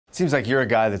Seems like you're a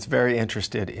guy that's very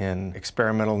interested in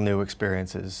experimental new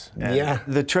experiences. And yeah.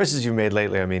 The choices you've made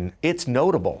lately, I mean, it's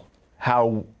notable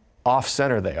how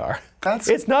off-center they are.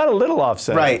 It's not a little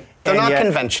off-center. Right. They're not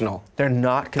conventional. They're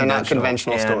not conventional. They're not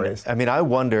conventional stories. I mean, I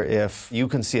wonder if you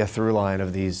can see a through line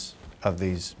of these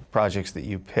projects that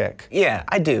you pick. Yeah,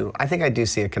 I do. I think I do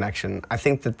see a connection. I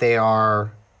think that they're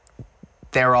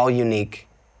all unique.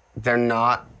 They're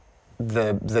not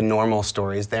the normal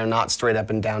stories. They're not straight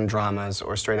up and down dramas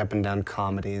or straight up and down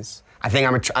comedies. I think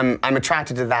I'm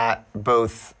attracted to that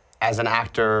both as an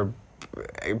actor,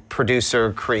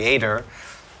 producer, creator,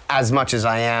 as much as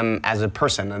I am as a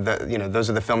person. Those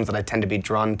are the films that I tend to be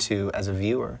drawn to as a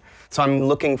viewer. So I'm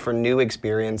looking for new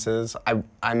experiences.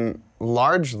 I'm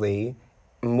largely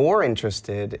more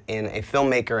interested in a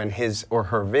filmmaker and his or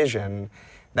her vision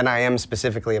than I am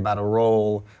specifically about a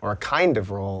role or a kind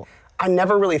of role. I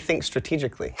never really think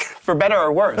strategically, for better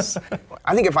or worse.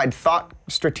 I think if I'd thought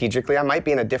strategically, I might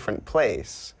be in a different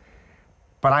place.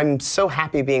 But I'm so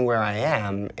happy being where I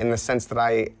am in the sense that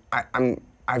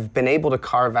I've been able to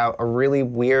carve out a really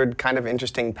weird, kind of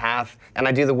interesting path, and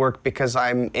I do the work because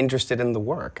I'm interested in the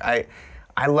work. I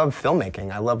love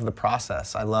filmmaking. I love the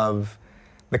process. I love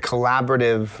the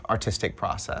collaborative artistic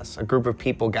process, a group of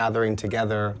people gathering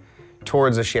together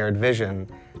towards a shared vision.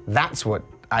 That's what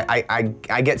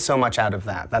I get so much out of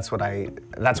that. That's what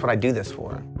I do this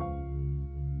for.